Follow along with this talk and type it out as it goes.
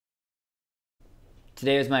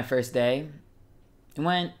Today was my first day. It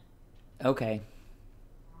went okay.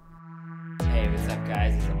 Hey, what's up,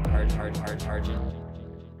 guys? It's Arjun.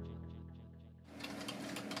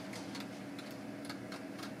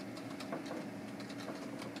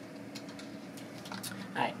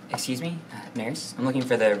 Hi, excuse me, nurse. I'm looking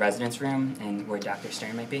for the residence room and where Dr.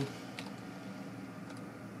 Stern might be.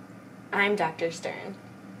 I'm Dr. Stern.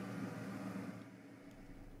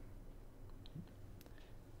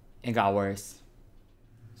 It got worse.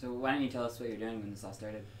 So why don't you tell us what you're doing when this all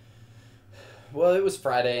started? Well, it was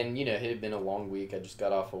Friday, and it had been a long week. I just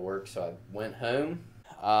got off of work, so I went home.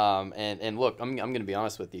 And look, I'm gonna be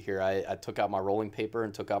honest with you here. I took out my rolling paper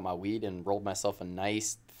and took out my weed and rolled myself a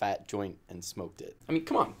nice fat joint and smoked it. I mean,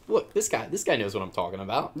 come on, look, this guy knows what I'm talking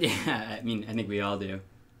about. Yeah, I mean, I think we all do.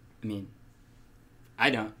 I mean, I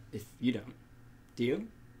don't, if you don't. Do you?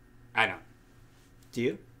 I don't. Do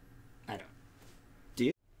you? I don't. Do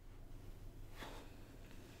you?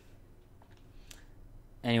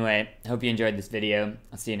 Anyway, hope you enjoyed this video.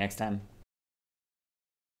 I'll see you next time.